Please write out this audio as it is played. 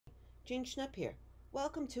Jean Schnupp here.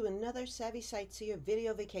 Welcome to another Savvy Sightseer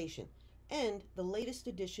video vacation and the latest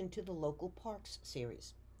addition to the Local Parks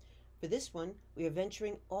series. For this one, we are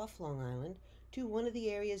venturing off Long Island to one of the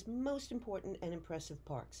area's most important and impressive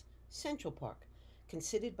parks, Central Park,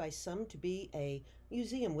 considered by some to be a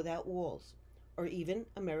museum without walls, or even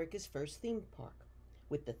America's first theme park,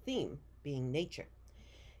 with the theme being nature.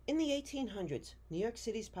 In the 1800s, New York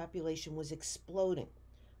City's population was exploding.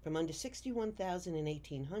 From under 61,000 in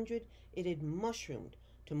 1800, it had mushroomed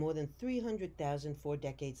to more than 300,000 4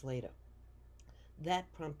 decades later.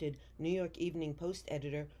 That prompted New York Evening Post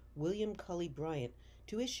editor William Cully Bryant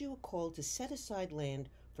to issue a call to set aside land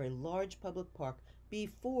for a large public park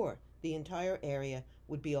before the entire area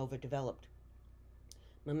would be overdeveloped.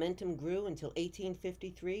 Momentum grew until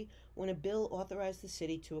 1853, when a bill authorized the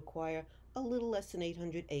city to acquire a little less than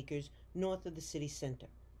 800 acres north of the city center.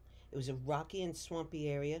 It was a rocky and swampy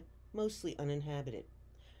area, mostly uninhabited.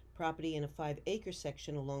 Property in a 5-acre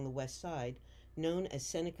section along the west side, known as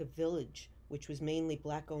Seneca Village, which was mainly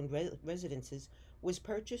black-owned residences, was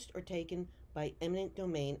purchased or taken by eminent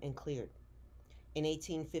domain and cleared. In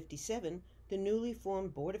 1857, the newly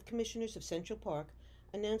formed Board of Commissioners of Central Park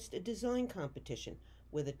announced a design competition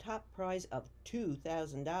with a top prize of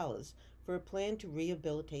 $2,000 for a plan to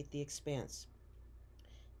rehabilitate the expanse.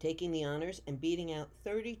 Taking the honors and beating out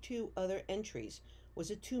 32 other entries was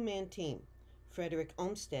a two-man team: Frederick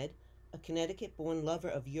Olmsted, a Connecticut-born lover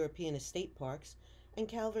of European estate parks, and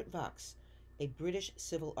Calvert Vaux, a British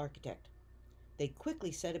civil architect. They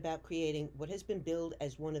quickly set about creating what has been billed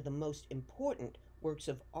as one of the most important works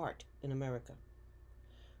of art in America.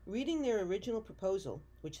 Reading their original proposal,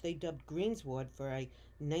 which they dubbed greensward for a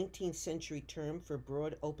 19th century term for a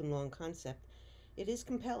broad open lawn concept, it is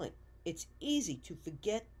compelling. It's easy to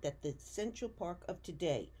forget that the Central Park of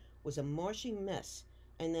today was a marshy mess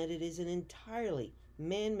and that it is an entirely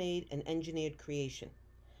man-made and engineered creation.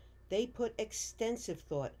 They put extensive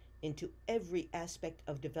thought into every aspect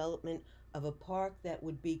of development of a park that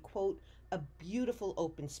would be, quote, a beautiful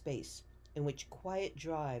open space in which quiet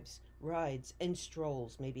drives, rides, and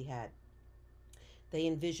strolls may be had. They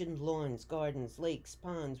envisioned lawns, gardens, lakes,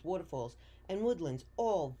 ponds, waterfalls, and woodlands,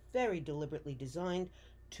 all very deliberately designed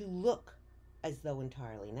to look as though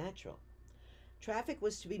entirely natural. Traffic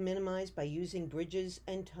was to be minimized by using bridges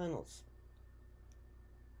and tunnels.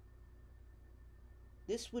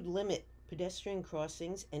 This would limit pedestrian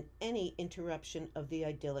crossings and any interruption of the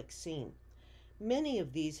idyllic scene. Many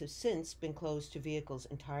of these have since been closed to vehicles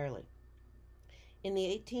entirely. In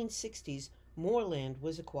the 1860s, more land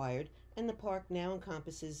was acquired, and the park now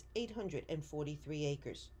encompasses 843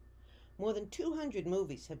 acres. More than 200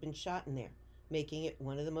 movies have been shot in there, making it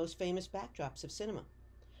one of the most famous backdrops of cinema.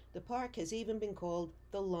 The park has even been called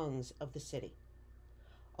the lungs of the city.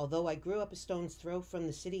 Although I grew up a stone's throw from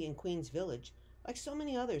the city in Queens Village, like so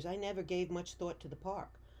many others, I never gave much thought to the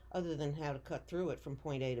park, other than how to cut through it from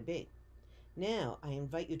point A to B. Now, I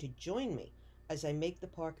invite you to join me as I make the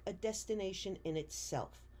park a destination in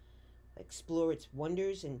itself, explore its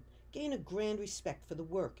wonders, and gain a grand respect for the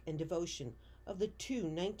work and devotion of the two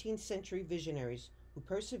 19th century visionaries who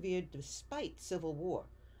persevered despite civil war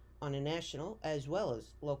on a national as well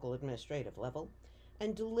as local administrative level,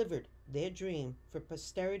 and delivered their dream for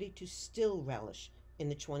posterity to still relish in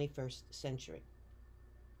the 21st century.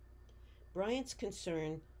 Bryant's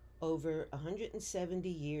concern over 170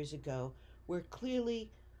 years ago were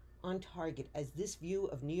clearly on target, as this view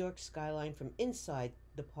of New York's skyline from inside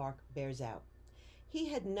the park bears out.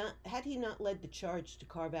 Had he not led the charge to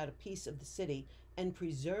carve out a piece of the city and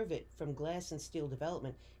preserve it from glass and steel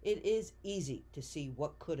development, it is easy to see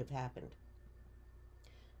what could have happened.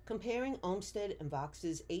 Comparing Olmsted and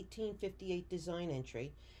Vaux's 1858 design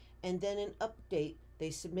entry and then an update they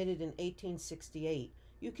submitted in 1868,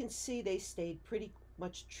 you can see they stayed pretty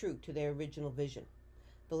much true to their original vision.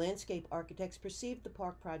 The landscape architects perceived the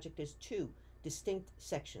park project as two distinct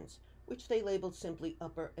sections, which they labeled simply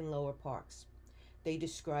Upper and Lower Parks. They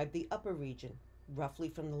described the upper region, roughly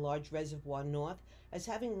from the large reservoir north, as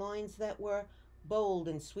having lines that were bold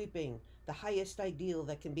and sweeping, the highest ideal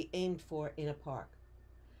that can be aimed for in a park.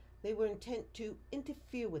 They were intent to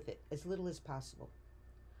interfere with it as little as possible.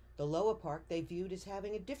 The lower park they viewed as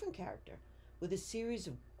having a different character, with a series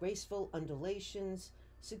of graceful undulations,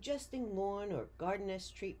 suggesting lawn or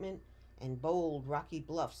garden-esque treatment, and bold rocky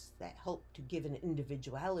bluffs that helped to give an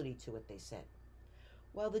individuality to it, they said.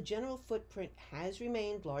 While the general footprint has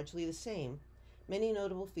remained largely the same, many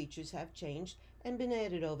notable features have changed and been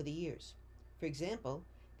added over the years. For example,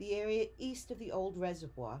 the area east of the old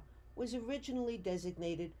reservoir was originally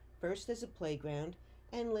designated first as a playground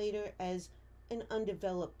and later as an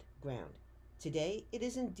undeveloped ground. Today, it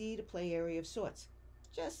is indeed a play area of sorts,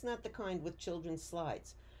 just not the kind with children's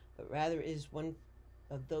slides, but rather is one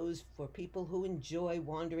of those for people who enjoy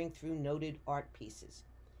wandering through noted art pieces.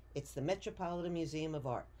 It's the Metropolitan Museum of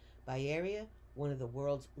Art, by area, one of the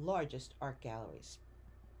world's largest art galleries.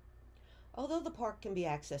 Although the park can be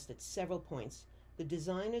accessed at several points, the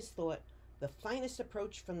designers thought the finest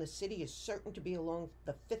approach from the city is certain to be along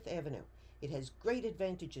the Fifth Avenue. It has great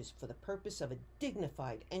advantages for the purpose of a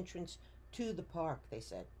dignified entrance to the park, they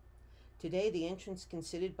said. Today, the entrance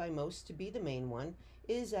considered by most to be the main one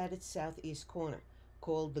is at its southeast corner,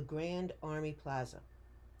 called the Grand Army Plaza.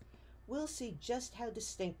 We'll see just how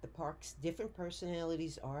distinct the park's different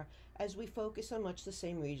personalities are as we focus on much the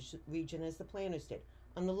same region as the planners did,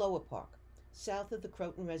 on the lower park, south of the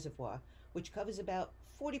Croton Reservoir, which covers about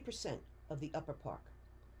 40% of the upper park.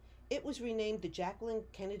 It was renamed the Jacqueline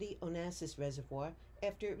Kennedy Onassis Reservoir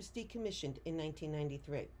after it was decommissioned in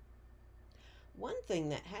 1993. One thing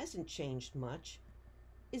that hasn't changed much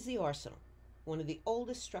is the arsenal, one of the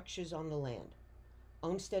oldest structures on the land.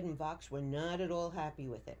 Olmsted and Vaux were not at all happy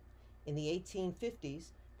with it. In the 1850s,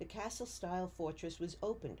 the castle-style fortress was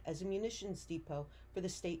opened as a munitions depot for the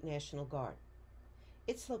State National Guard.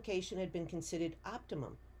 Its location had been considered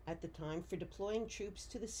optimum at the time for deploying troops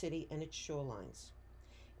to the city and its shorelines.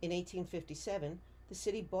 In 1857, the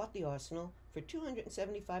city bought the arsenal for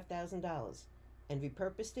 $275,000 and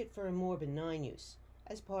repurposed it for a more benign use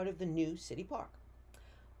as part of the new city park.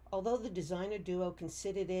 Although the designer duo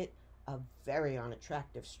considered it a very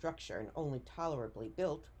unattractive structure and only tolerably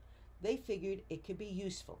built, they figured it could be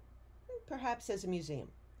useful, perhaps as a museum.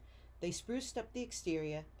 They spruced up the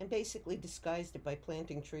exterior and basically disguised it by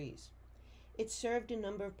planting trees. It served a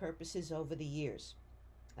number of purposes over the years,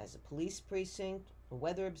 as a police precinct, a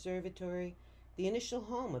weather observatory, the initial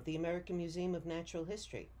home of the American Museum of Natural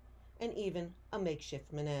History, and even a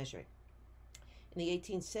makeshift menagerie. In the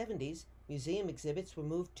 1870s, museum exhibits were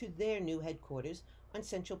moved to their new headquarters on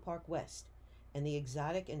Central Park West, and the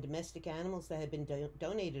exotic and domestic animals that had been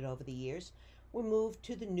donated over the years were moved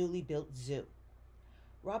to the newly built zoo.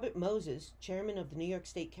 Robert Moses, chairman of the New York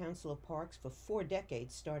State Council of Parks for 4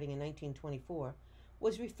 decades starting in 1924,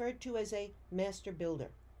 was referred to as a master builder.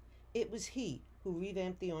 It was he who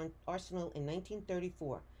revamped the arsenal in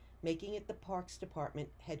 1934, making it the Parks Department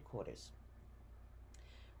headquarters.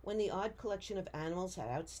 When the odd collection of animals had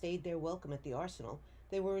outstayed their welcome at the arsenal,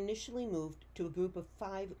 they were initially moved to a group of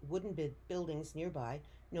 5 wooden buildings nearby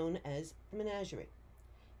known as the menagerie.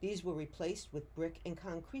 These were replaced with brick and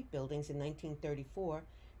concrete buildings in 1934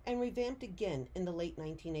 and revamped again in the late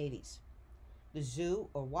 1980s. The zoo,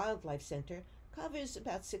 or wildlife center, covers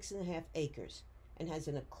about 6.5 acres and has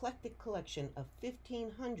an eclectic collection of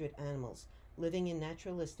 1,500 animals living in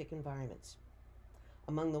naturalistic environments.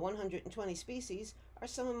 Among the 120 species are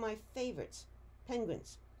some of my favorites,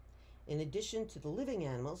 penguins. In addition to the living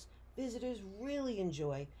animals, visitors really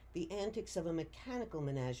enjoy the antics of a mechanical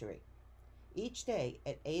menagerie. Each day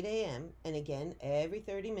at 8 a.m. and again every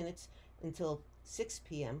 30 minutes until 6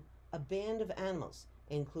 p.m., a band of animals,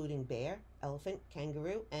 including bear, elephant,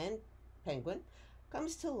 kangaroo, and penguin,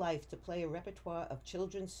 comes to life to play a repertoire of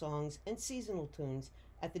children's songs and seasonal tunes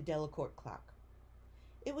at the Delacorte clock.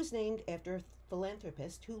 It was named after a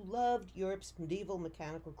philanthropist who loved Europe's medieval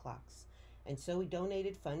mechanical clocks, and so he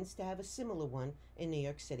donated funds to have a similar one in New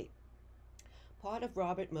York City. Part of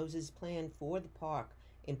Robert Moses' plan for the park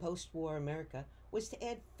in post-war America was to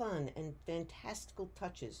add fun and fantastical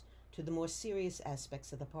touches to the more serious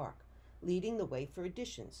aspects of the park, leading the way for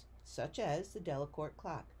additions, such as the Delacorte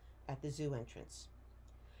clock at the zoo entrance.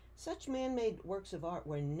 Such man-made works of art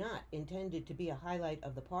were not intended to be a highlight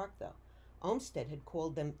of the park, though. Olmsted had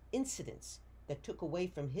called them incidents that took away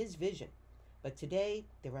from his vision, but today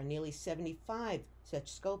there are nearly 75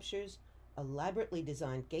 such sculptures, elaborately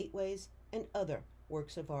designed gateways, and other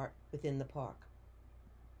works of art within the park.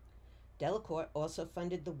 Delacorte also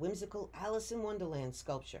funded the whimsical Alice in Wonderland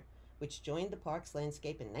sculpture, which joined the park's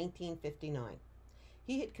landscape in 1959.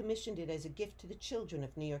 He had commissioned it as a gift to the children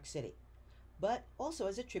of New York City, but also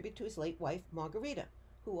as a tribute to his late wife, Margarita,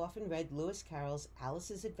 who often read Lewis Carroll's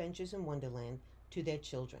Alice's Adventures in Wonderland to their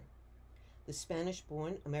children. The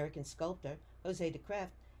Spanish-born American sculptor, José de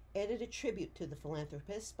Krefft, added a tribute to the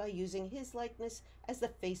philanthropist by using his likeness as the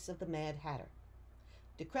face of the Mad Hatter.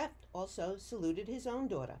 De Krefft also saluted his own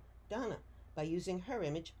daughter, Donna, by using her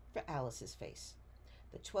image for Alice's face.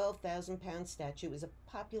 The 12,000-pound statue is a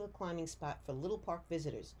popular climbing spot for Little Park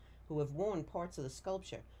visitors who have worn parts of the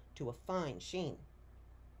sculpture to a fine sheen.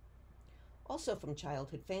 Also from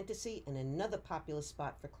childhood fantasy and another popular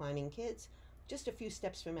spot for climbing kids, just a few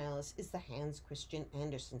steps from Alice, is the Hans Christian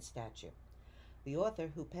Andersen statue. The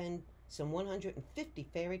author, who penned some 150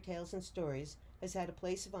 fairy tales and stories, has had a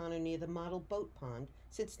place of honor near the model boat pond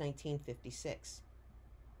since 1956.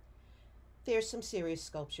 There's some serious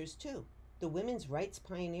sculptures too. The Women's Rights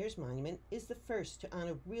Pioneers Monument is the first to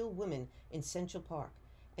honor real women in Central Park,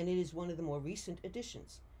 and it is one of the more recent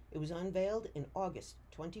additions. It was unveiled in August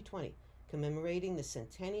 2020, commemorating the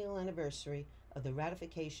centennial anniversary of the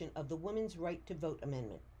ratification of the Women's Right to Vote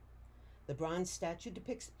Amendment. The bronze statue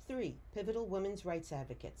depicts three pivotal women's rights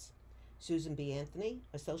advocates: Susan B. Anthony,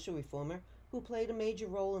 a social reformer who played a major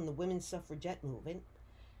role in the women's suffragette movement;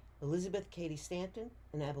 Elizabeth Cady Stanton,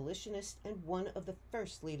 an abolitionist and one of the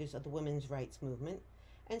first leaders of the women's rights movement;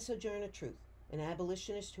 and Sojourner Truth, an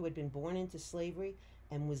abolitionist who had been born into slavery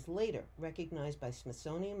and was later recognized by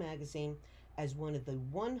Smithsonian Magazine as one of the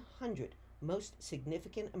 100 most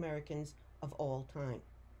significant Americans of all time.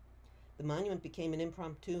 The monument became an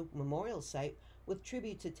impromptu memorial site with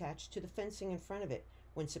tributes attached to the fencing in front of it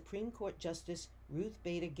when Supreme Court Justice Ruth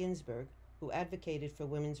Bader Ginsburg, who advocated for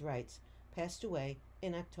women's rights, passed away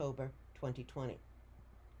in October 2020.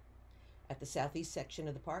 At the southeast section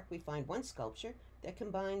of the park, we find one sculpture that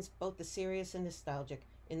combines both the serious and nostalgic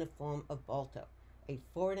in the form of Balto, a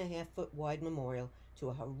 4.5-foot wide memorial to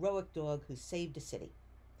a heroic dog who saved a city.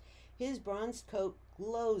 His bronze coat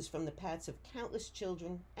glows from the pats of countless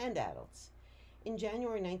children and adults. In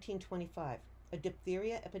January 1925, a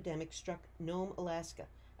diphtheria epidemic struck Nome, Alaska,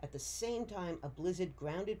 at the same time a blizzard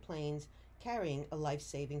grounded planes carrying a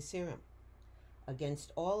life-saving serum.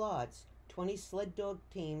 Against all odds, 20 sled dog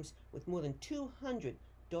teams with more than 200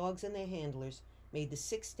 dogs and their handlers made the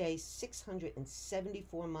 6-day,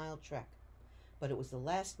 674-mile trek. But it was the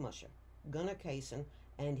last musher, Gunnar Kaysen,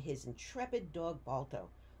 and his intrepid dog Balto,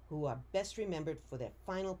 who are best remembered for their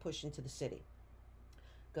final push into the city.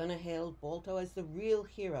 Gunnar hailed Balto as the real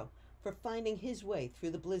hero for finding his way through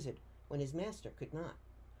the blizzard when his master could not.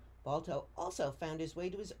 Balto also found his way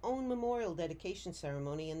to his own memorial dedication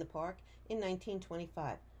ceremony in the park in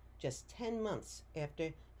 1925, just 10 months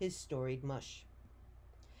after his storied mush.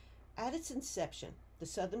 At its inception, the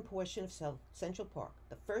southern portion of Central Park,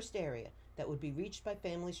 the first area that would be reached by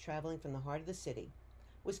families traveling from the heart of the city,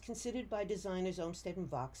 was considered by designers Olmsted and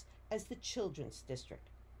Vaux as the Children's District.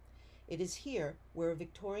 It is here where a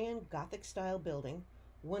Victorian Gothic-style building,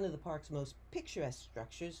 one of the park's most picturesque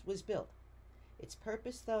structures, was built. Its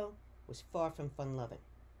purpose, though, was far from fun-loving.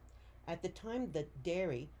 At the time that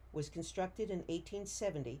dairy was constructed in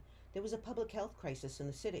 1870, there was a public health crisis in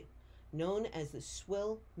the city, known as the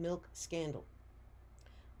Swill Milk Scandal.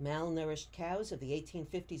 Malnourished cows of the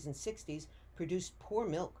 1850s and 60s produced poor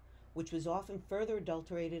milk, which was often further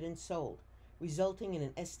adulterated and sold, resulting in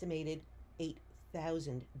an estimated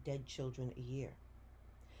 8,000 dead children a year.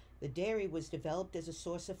 The dairy was developed as a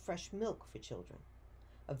source of fresh milk for children.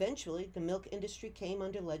 Eventually, the milk industry came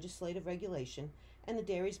under legislative regulation, and the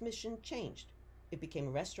dairy's mission changed. It became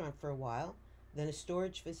a restaurant for a while, then a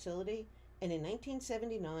storage facility, and in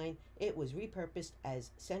 1979, it was repurposed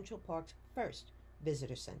as Central Park's first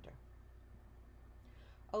visitor center.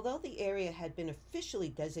 Although the area had been officially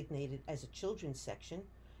designated as a children's section,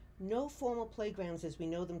 no formal playgrounds as we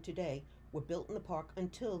know them today were built in the park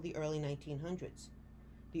until the early 1900s.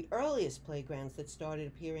 The earliest playgrounds that started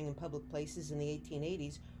appearing in public places in the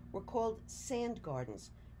 1880s were called sand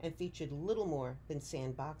gardens and featured little more than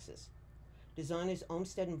sand boxes. Designers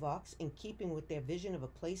Olmsted and Vaux, in keeping with their vision of a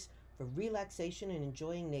place for relaxation and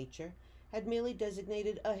enjoying nature, had merely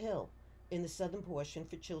designated a hill in the southern portion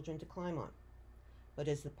for children to climb on. But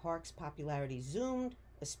as the park's popularity zoomed,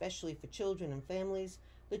 especially for children and families,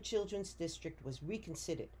 the Children's District was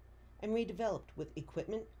reconsidered and redeveloped with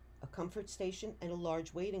equipment, a comfort station, and a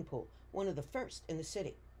large wading pool, one of the first in the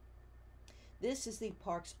city. This is the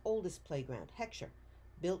park's oldest playground, Heckscher,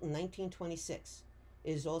 built in 1926.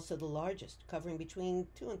 It is also the largest, covering between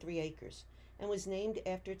 2 and 3 acres, and was named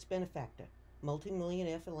after its benefactor,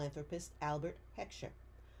 multimillionaire philanthropist Albert Heckscher,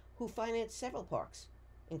 who financed several parks,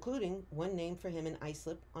 including one named for him in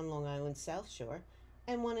Islip on Long Island's South Shore,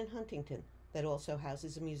 and one in Huntington that also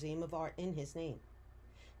houses a museum of art in his name.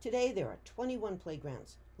 Today there are 21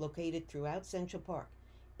 playgrounds located throughout Central Park,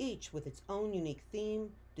 each with its own unique theme,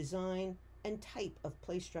 design, and type of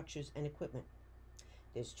play structures and equipment.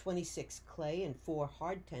 There's 26 clay and 4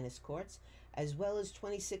 hard tennis courts, as well as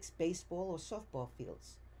 26 baseball or softball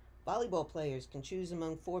fields. Volleyball players can choose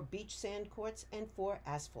among 4 beach sand courts and 4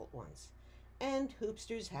 asphalt ones. And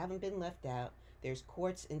hoopsters haven't been left out. There's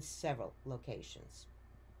courts in several locations.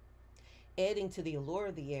 Adding to the allure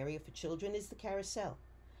of the area for children is the carousel.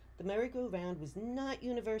 The merry-go-round was not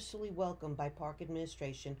universally welcomed by park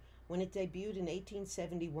administration when it debuted in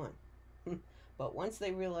 1871. But once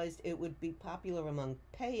they realized it would be popular among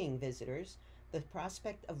paying visitors, the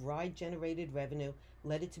prospect of ride-generated revenue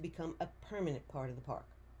led it to become a permanent part of the park.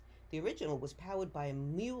 The original was powered by a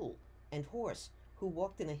mule and horse who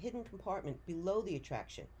walked in a hidden compartment below the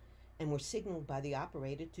attraction and were signaled by the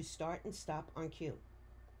operator to start and stop on cue.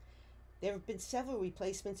 There have been several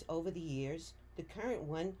replacements over the years. The current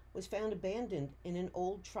one was found abandoned in an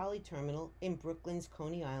old trolley terminal in Brooklyn's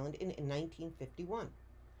Coney Island in 1951.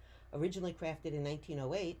 Originally crafted in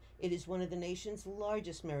 1908, it is one of the nation's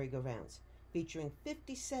largest merry-go-rounds, featuring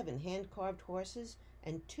 57 hand-carved horses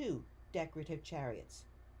and 2 decorative chariots.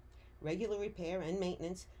 Regular repair and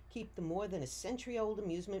maintenance keep the more than a century-old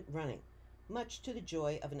amusement running, much to the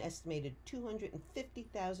joy of an estimated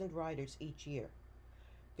 250,000 riders each year.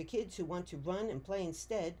 For kids who want to run and play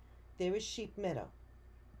instead, there is Sheep Meadow.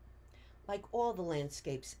 Like all the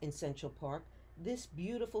landscapes in Central Park, this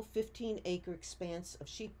beautiful 15-acre expanse of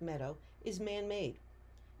Sheep Meadow is man-made.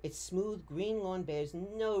 Its smooth green lawn bears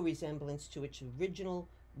no resemblance to its original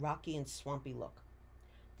rocky and swampy look.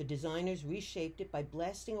 The designers reshaped it by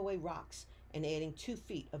blasting away rocks and adding 2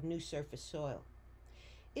 feet of new surface soil.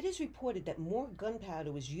 It is reported that more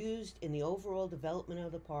gunpowder was used in the overall development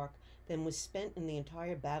of the park than was spent in the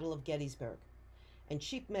entire Battle of Gettysburg, and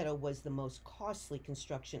Sheep Meadow was the most costly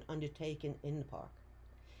construction undertaken in the park.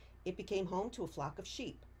 It became home to a flock of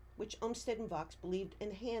sheep, which Olmsted and Vaux believed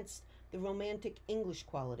enhanced the romantic English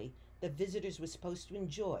quality that visitors were supposed to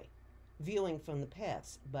enjoy, viewing from the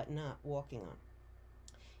paths but not walking on.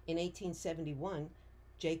 In 1871,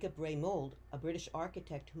 Jacob Ray Mould, a British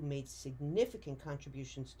architect who made significant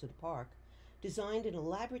contributions to the park, designed an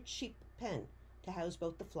elaborate sheep pen to house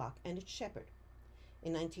both the flock and its shepherd.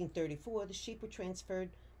 In 1934, the sheep were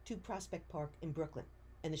transferred to Prospect Park in Brooklyn,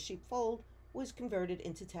 and the sheepfold was converted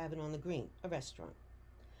into Tavern on the Green, a restaurant.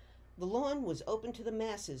 The lawn was open to the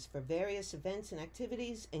masses for various events and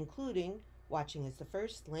activities, including watching as the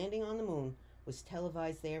first landing on the moon was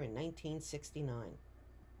televised there in 1969.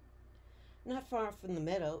 Not far from the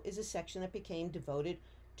meadow is a section that became devoted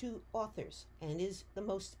to authors and is the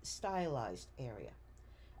most stylized area.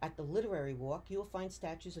 At the Literary Walk, you will find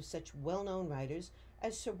statues of such well-known writers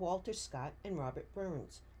as Sir Walter Scott and Robert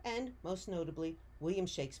Burns, and, most notably, William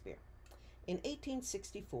Shakespeare. In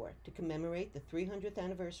 1864, to commemorate the 300th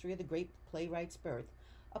anniversary of the great playwright's birth,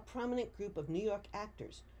 a prominent group of New York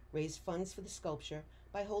actors raised funds for the sculpture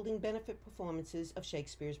by holding benefit performances of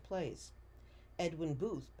Shakespeare's plays. Edwin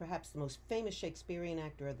Booth, perhaps the most famous Shakespearean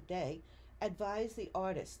actor of the day, advised the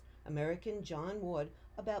artist, American John Ward,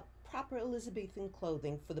 about proper Elizabethan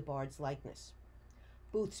clothing for the bard's likeness.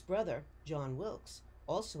 Booth's brother, John Wilkes,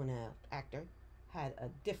 also an actor, had a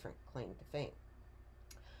different claim to fame.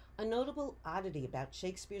 A notable oddity about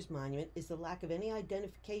Shakespeare's monument is the lack of any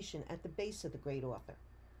identification at the base of the great author,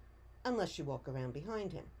 unless you walk around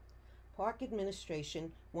behind him. Park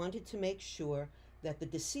administration wanted to make sure that the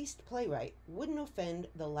deceased playwright wouldn't offend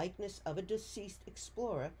the likeness of a deceased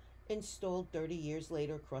explorer installed 30 years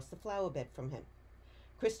later across the flower bed from him.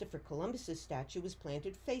 Christopher Columbus's statue was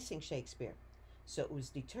planted facing Shakespeare, so it was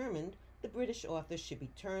determined the British author should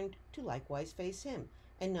be turned to likewise face him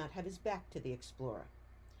and not have his back to the explorer.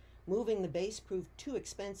 Moving the base proved too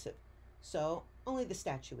expensive, so only the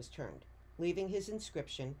statue was turned, leaving his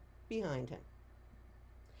inscription behind him.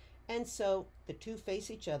 And so the two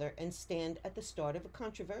face each other and stand at the start of a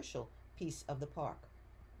controversial piece of the park,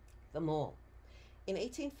 the Mall. In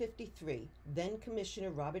 1853, then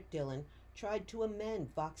Commissioner Robert Dillon tried to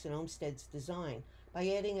amend Vaux and Olmsted's design by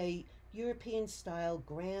adding a European-style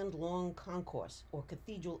grand long concourse, or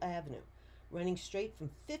Cathedral Avenue, running straight from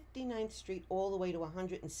 59th Street all the way to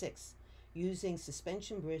 106th, using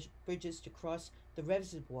suspension bridges to cross the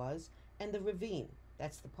reservoirs and the ravine.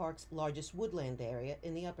 That's the park's largest woodland area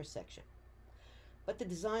in the upper section. But the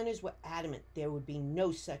designers were adamant there would be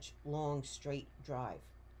no such long, straight drive.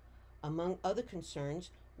 Among other concerns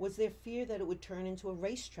was their fear that it would turn into a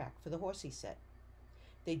racetrack for the horsey set.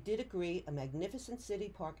 They did agree a magnificent city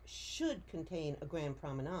park should contain a grand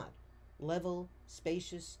promenade, level,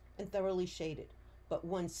 spacious, and thoroughly shaded, but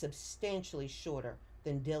one substantially shorter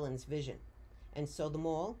than Dillon's vision. And so the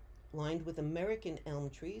mall, lined with American elm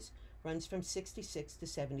trees, runs from 66th to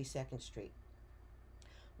 72nd Street.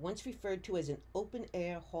 Once referred to as an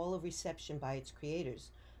open-air hall of reception by its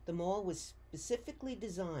creators, the mall was specifically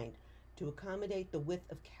designed to accommodate the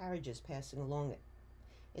width of carriages passing along it.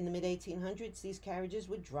 In the mid-1800s, these carriages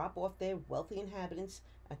would drop off their wealthy inhabitants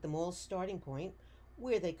at the mall's starting point,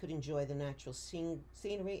 where they could enjoy the natural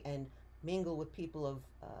scenery and mingle with people of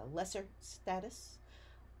lesser status.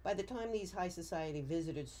 By the time these high society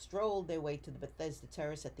visitors strolled their way to the Bethesda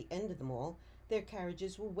Terrace at the end of the mall, their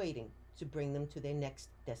carriages were waiting to bring them to their next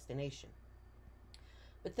destination.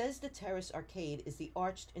 Bethesda Terrace Arcade is the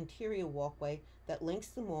arched interior walkway that links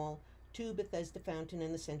the mall to Bethesda Fountain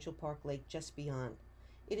and the Central Park Lake just beyond.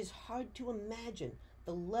 It is hard to imagine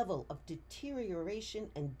the level of deterioration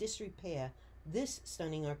and disrepair this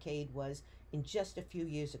stunning arcade was in just a few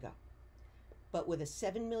years ago. But with a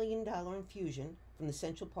 $7 million infusion from the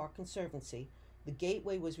Central Park Conservancy, the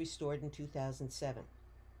gateway was restored in 2007.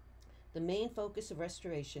 The main focus of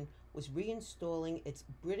restoration was reinstalling its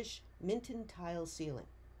British Minton tile ceiling.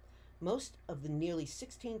 Most of the nearly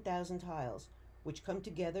 16,000 tiles, which come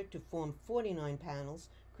together to form 49 panels,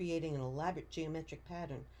 creating an elaborate geometric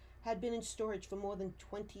pattern, had been in storage for more than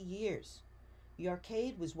 20 years. The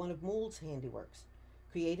arcade was one of Mould's handiworks,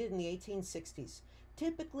 created in the 1860s.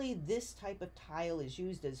 Typically, this type of tile is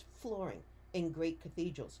used as flooring in great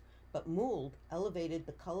cathedrals, but Mould elevated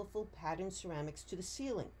the colorful patterned ceramics to the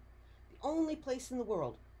ceiling, the only place in the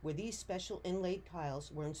world where these special inlaid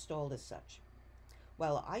tiles were installed as such.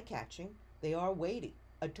 While eye-catching, they are weighty,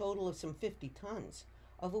 a total of some 50 tons,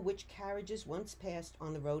 over which carriages once passed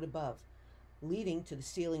on the road above, leading to the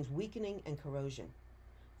ceiling's weakening and corrosion.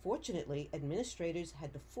 Fortunately, administrators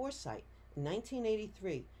had the foresight in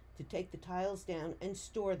 1983 to take the tiles down and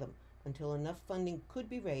store them until enough funding could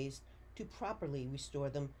be raised to properly restore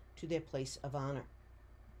them to their place of honor.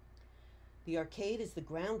 The arcade is the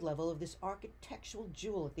ground level of this architectural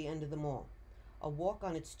jewel at the end of the mall. A walk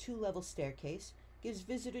on its two-level staircase gives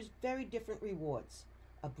visitors very different rewards: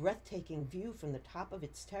 a breathtaking view from the top of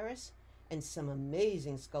its terrace and some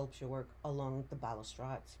amazing sculpture work along the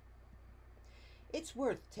balustrades. It's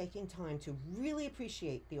worth taking time to really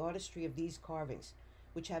appreciate the artistry of these carvings,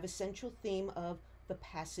 which have a central theme of the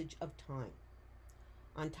passage of time.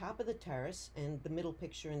 On top of the terrace, and the middle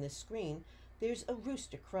picture in this screen, there's a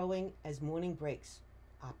rooster crowing as morning breaks.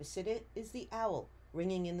 Opposite it is the owl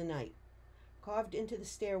ringing in the night. Carved into the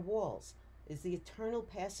stair walls is the eternal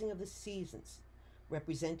passing of the seasons,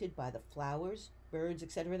 represented by the flowers, birds,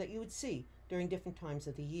 etc. that you would see during different times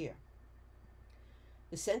of the year.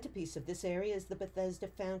 The centerpiece of this area is the Bethesda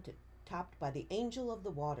Fountain, topped by the Angel of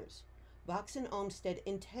the Waters. Vox and Olmsted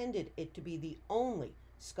intended it to be the only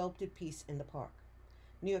sculpted piece in the park.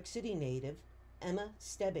 New York City native Emma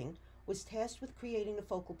Stebbing was tasked with creating the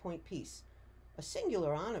focal point piece, a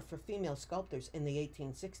singular honor for female sculptors in the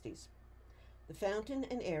 1860s. The fountain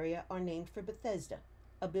and area are named for Bethesda,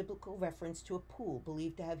 a biblical reference to a pool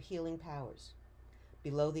believed to have healing powers.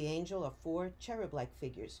 Below the angel are four cherub-like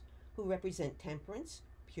figures who represent temperance,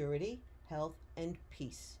 purity, health, and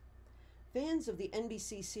peace. Fans of the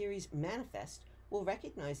NBC series Manifest will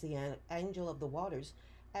recognize the Angel of the Waters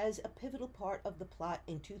as a pivotal part of the plot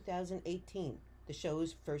in 2018, the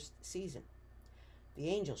show's first season. The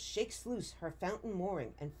angel shakes loose her fountain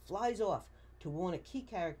mooring and flies off to warn a key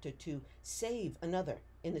character to save another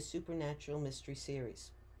in the supernatural mystery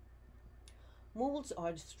series. Mould's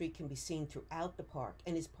artistry can be seen throughout the park,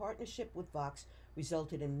 and his partnership with Vox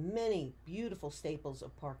resulted in many beautiful staples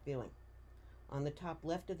of park viewing. On the top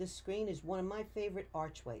left of this screen is one of my favorite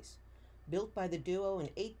archways. Built by the duo in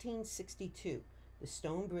 1862, the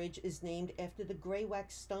stone bridge is named after the gray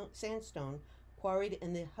wax sandstone quarried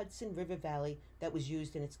in the Hudson River Valley that was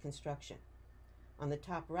used in its construction. On the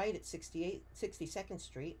top right at 62nd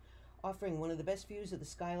Street, offering one of the best views of the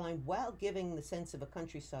skyline while giving the sense of a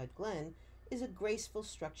countryside glen, is a graceful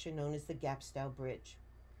structure known as the Gap-style Bridge.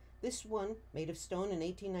 This one, made of stone in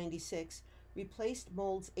 1896, replaced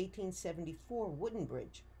Mould's 1874 wooden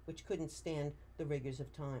bridge, which couldn't stand the rigors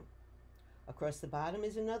of time. Across the bottom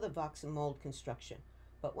is another Vox and Mould construction,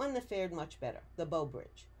 but one that fared much better, the Bow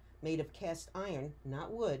Bridge. Made of cast iron,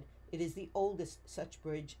 not wood, it is the oldest such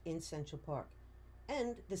bridge in Central Park,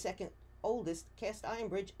 and the second oldest cast iron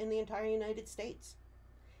bridge in the entire United States.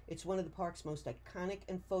 It's one of the park's most iconic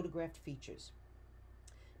and photographed features.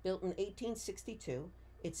 Built in 1862,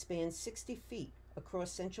 it spans 60 feet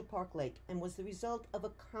across Central Park Lake and was the result of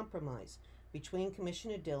a compromise between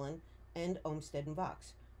Commissioner Dillon and Olmsted and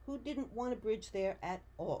Vox, who didn't want a bridge there at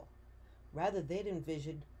all. Rather, they'd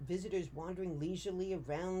envisioned visitors wandering leisurely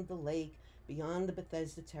around the lake beyond the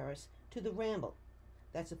Bethesda Terrace to the Ramble.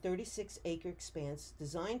 That's a 36-acre expanse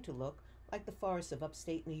designed to look like the forests of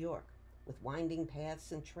upstate New York, with winding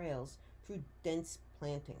paths and trails through dense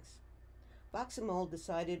plantings. Vox and Mould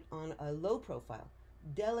decided on a low-profile,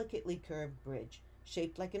 delicately curved bridge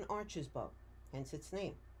shaped like an archer's bow, hence its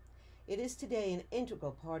name. It is today an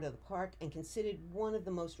integral part of the park and considered one of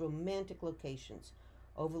the most romantic locations,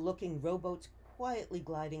 overlooking rowboats quietly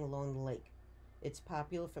gliding along the lake. It's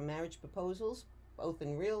popular for marriage proposals, both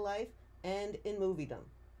in real life and in moviedom.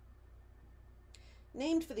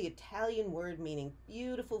 Named for the Italian word meaning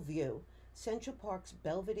beautiful view, Central Park's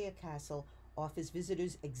Belvedere Castle offers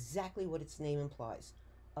visitors exactly what its name implies: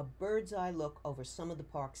 a bird's eye look over some of the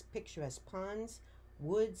park's picturesque ponds,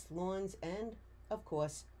 woods, lawns, and, of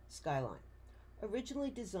course, skyline. Originally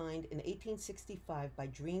designed in 1865 by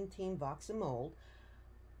Dream Team Vox and Mold,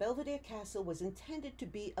 Belvedere Castle was intended to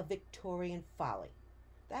be a Victorian folly.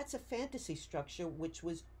 That's a fantasy structure which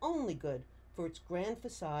was only good for its grand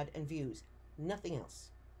facade and views, nothing else.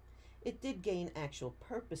 It did gain actual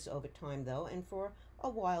purpose over time, though, and for a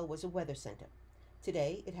while was a weather center.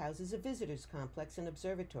 Today, it houses a visitors complex and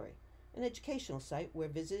observatory, an educational site where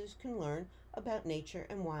visitors can learn about nature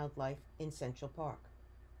and wildlife in Central Park.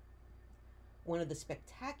 One of the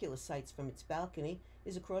spectacular sights from its balcony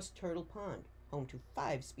is across Turtle Pond, home to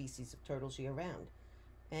 5 species of turtles year-round,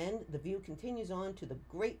 and the view continues on to the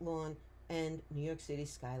Great Lawn and New York City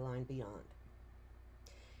skyline beyond.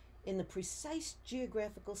 In the precise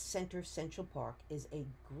geographical center of Central Park is a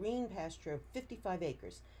green pasture of 55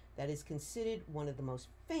 acres that is considered one of the most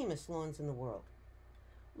famous lawns in the world.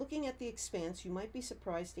 Looking at the expanse, you might be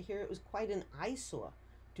surprised to hear it was quite an eyesore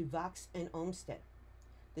to Vox and Olmsted.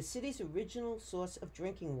 The city's original source of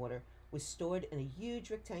drinking water was stored in a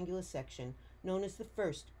huge rectangular section known as the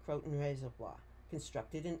First Croton Reservoir,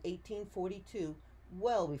 constructed in 1842,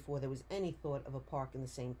 well before there was any thought of a park in the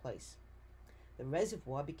same place. The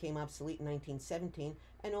reservoir became obsolete in 1917,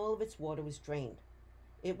 and all of its water was drained.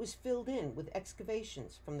 It was filled in with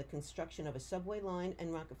excavations from the construction of a subway line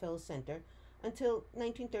and Rockefeller Center until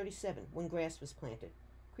 1937, when grass was planted,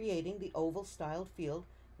 creating the oval-styled field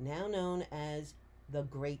now known as the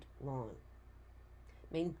Great Lawn.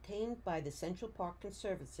 Maintained by the Central Park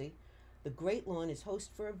Conservancy, the Great Lawn is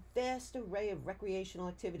host for a vast array of recreational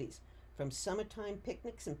activities, from summertime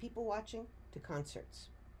picnics and people watching to concerts.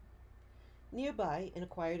 Nearby, in a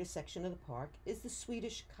quieter section of the park, is the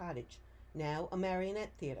Swedish Cottage, now a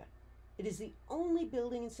marionette theater. It is the only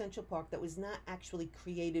building in Central Park that was not actually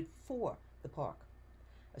created for the park.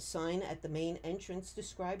 A sign at the main entrance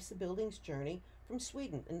describes the building's journey from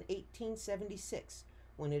Sweden in 1876,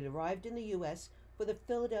 when it arrived in the U.S. for the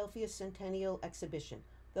Philadelphia Centennial Exhibition,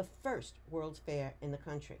 the first World's Fair in the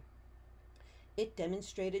country. It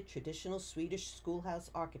demonstrated traditional Swedish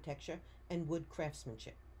schoolhouse architecture and wood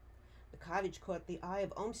craftsmanship. The cottage caught the eye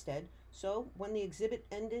of Olmsted, so when the exhibit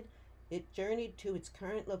ended, it journeyed to its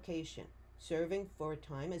current location, serving for a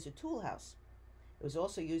time as a tool house. It was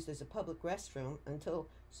also used as a public restroom until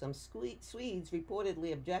some Swedes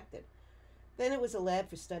reportedly objected. Then it was a lab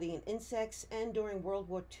for studying insects, and during World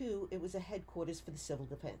War II, it was a headquarters for the civil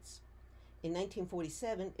defense. In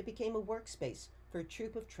 1947, it became a workspace for a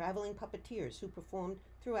troupe of traveling puppeteers who performed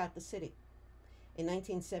throughout the city. In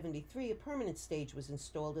 1973, a permanent stage was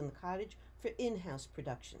installed in the cottage for in-house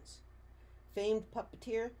productions. Famed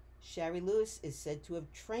puppeteer Shari Lewis is said to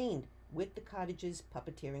have trained with the cottage's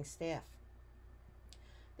puppeteering staff.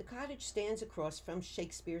 The cottage stands across from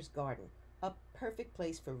Shakespeare's garden, a perfect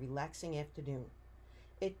place for a relaxing afternoon.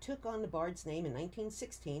 It took on the bard's name in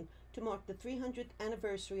 1916 to mark the 300th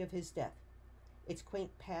anniversary of his death. Its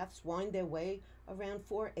quaint paths wind their way around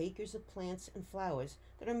 4 acres of plants and flowers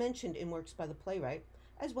that are mentioned in works by the playwright,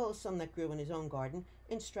 as well as some that grew in his own garden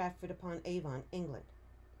in Stratford-upon-Avon, England.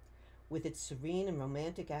 With its serene and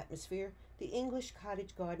romantic atmosphere, the English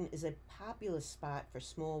cottage garden is a popular spot for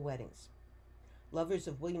small weddings. Lovers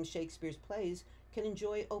of William Shakespeare's plays can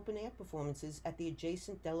enjoy open-air performances at the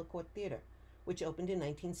adjacent Delacorte Theater, which opened in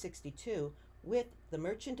 1962 with The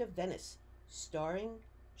Merchant of Venice, starring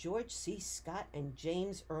George C. Scott and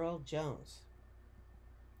James Earl Jones.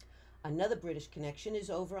 Another British connection is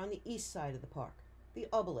over on the east side of the park, the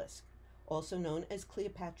obelisk, also known as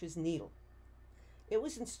Cleopatra's Needle. It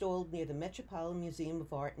was installed near the Metropolitan Museum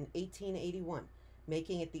of Art in 1881,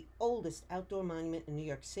 making it the oldest outdoor monument in New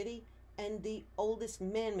York City and the oldest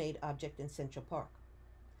man-made object in Central Park.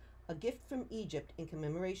 A gift from Egypt in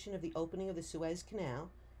commemoration of the opening of the Suez Canal,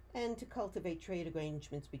 and to cultivate trade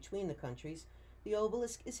arrangements between the countries, the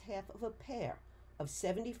obelisk is half of a pair of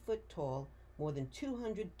 70-foot tall, more than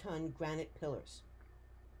 200-ton granite pillars.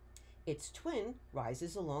 Its twin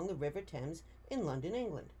rises along the River Thames in London,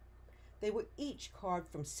 England. They were each carved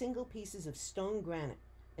from single pieces of stone granite,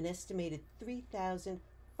 an estimated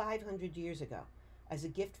 3,500 years ago, as a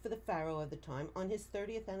gift for the pharaoh of the time on his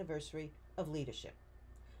 30th anniversary of leadership.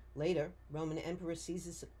 Later, Roman Emperor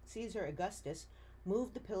Caesar Augustus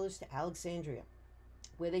moved the pillars to Alexandria,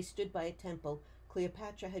 where they stood by a temple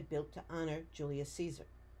Cleopatra had built to honor Julius Caesar.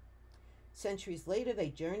 Centuries later, they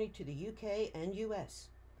journeyed to the UK and US.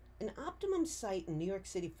 An optimum site in New York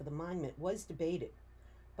City for the monument was debated.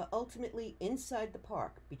 but ultimately inside the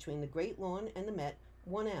park between the Great Lawn and the Met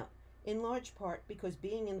won out, in large part because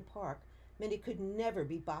being in the park meant it could never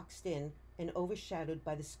be boxed in and overshadowed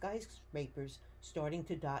by the skyscrapers starting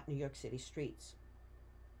to dot New York City streets.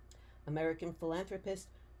 American philanthropist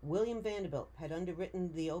William Vanderbilt had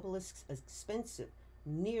underwritten the obelisk's expensive,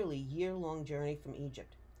 nearly year-long journey from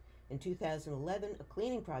Egypt. In 2011, a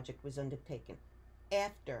cleaning project was undertaken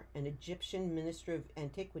after an Egyptian minister of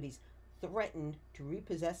antiquities threatened to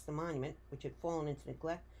repossess the monument, which had fallen into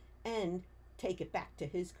neglect, and take it back to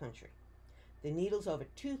his country. The needle's over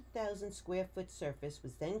 2,000 square foot surface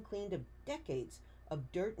was then cleaned of decades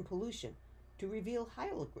of dirt and pollution to reveal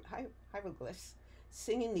hieroglyphs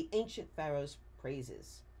singing the ancient pharaoh's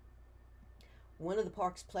praises. One of the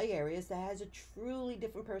park's play areas that has a truly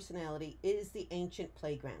different personality is the ancient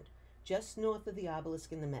playground, just north of the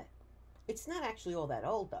obelisk in the Met. It's not actually all that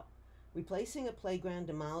old, though. Replacing a playground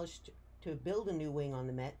demolished to build a new wing on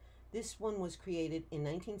the Met, this one was created in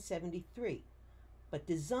 1973, but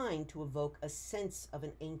designed to evoke a sense of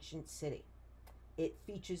an ancient city. It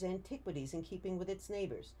features antiquities in keeping with its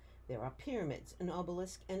neighbors. There are pyramids, an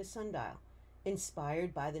obelisk, and a sundial,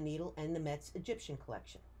 inspired by the needle and the Met's Egyptian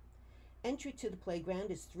collection. Entry to the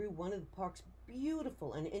playground is through one of the park's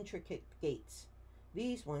beautiful and intricate gates.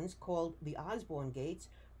 These ones, called the Osborne Gates,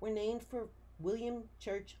 were named for William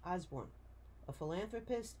Church Osborne, a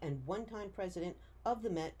philanthropist and one-time president of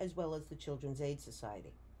the Met as well as the Children's Aid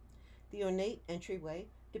Society. The ornate entryway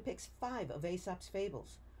depicts 5 of Aesop's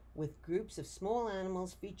fables, with groups of small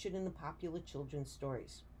animals featured in the popular children's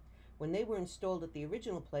stories. When they were installed at the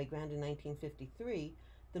original playground in 1953,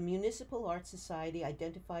 the Municipal Art Society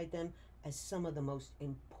identified them as some of the most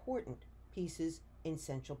important pieces in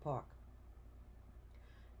Central Park.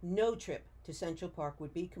 No trip to Central Park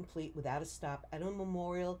would be complete without a stop at a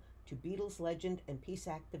memorial to Beatles legend and peace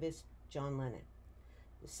activist John Lennon.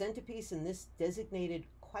 The centerpiece in this designated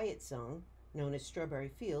quiet zone, known as Strawberry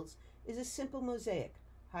Fields, is a simple mosaic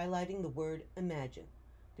highlighting the word imagine,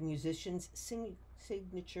 the musician's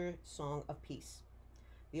signature song of peace.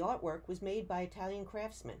 The artwork was made by Italian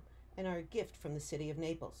craftsmen and are a gift from the city of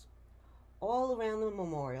Naples. All around the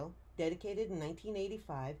memorial, dedicated in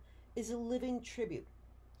 1985, is a living tribute,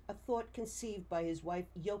 a thought conceived by his wife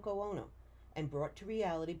Yoko Ono and brought to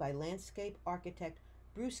reality by landscape architect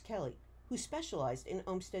Bruce Kelly, who specialized in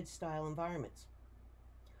Olmsted-style environments.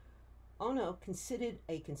 Ono, considered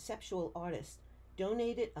a conceptual artist,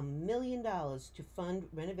 donated $1 million to fund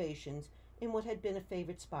renovations in what had been a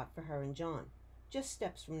favorite spot for her and John, just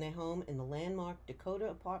steps from their home in the landmark Dakota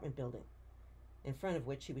apartment building, in front of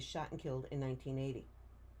which he was shot and killed in 1980.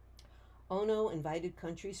 Ono invited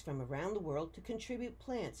countries from around the world to contribute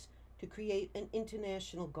plants to create an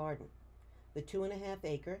international garden. The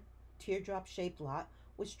 2.5-acre, teardrop-shaped lot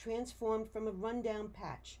was transformed from a rundown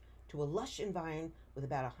patch to a lush environment with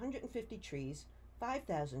about 150 trees,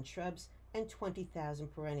 5,000 shrubs, and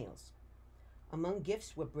 20,000 perennials. Among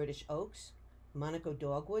gifts were British oaks, Monaco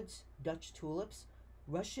dogwoods, Dutch tulips,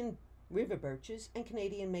 Russian river birches, and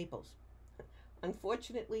Canadian maples.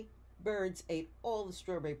 Unfortunately, birds ate all the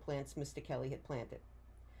strawberry plants Mr. Kelly had planted.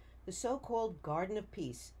 The so-called Garden of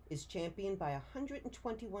Peace is championed by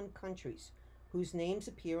 121 countries whose names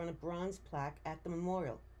appear on a bronze plaque at the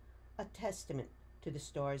memorial, a testament to the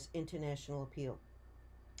star's international appeal.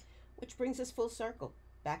 Which brings us full circle,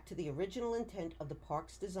 back to the original intent of the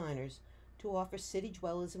park's designers to offer city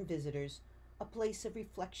dwellers and visitors a place of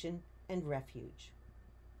reflection and refuge.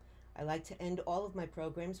 I like to end all of my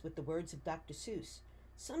programs with the words of Dr. Seuss.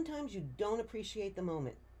 Sometimes you don't appreciate the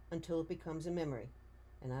moment until it becomes a memory.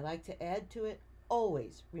 And I like to add to it,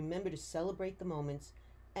 always remember to celebrate the moments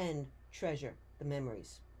and treasure the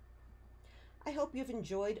memories. I hope you've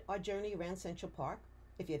enjoyed our journey around Central Park.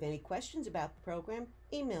 If you have any questions about the program,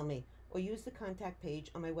 email me or use the contact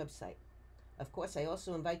page on my website. Of course, I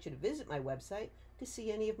also invite you to visit my website to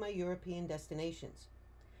see any of my European destinations.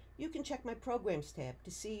 You can check my Programs tab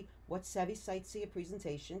to see what Savvy Sightseer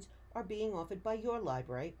presentations are being offered by your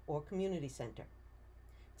library or community center.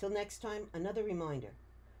 Till next time, another reminder,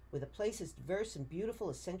 with a place as diverse and beautiful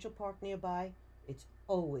as Central Park nearby, it's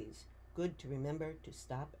always good to remember to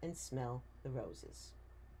stop and smell the roses.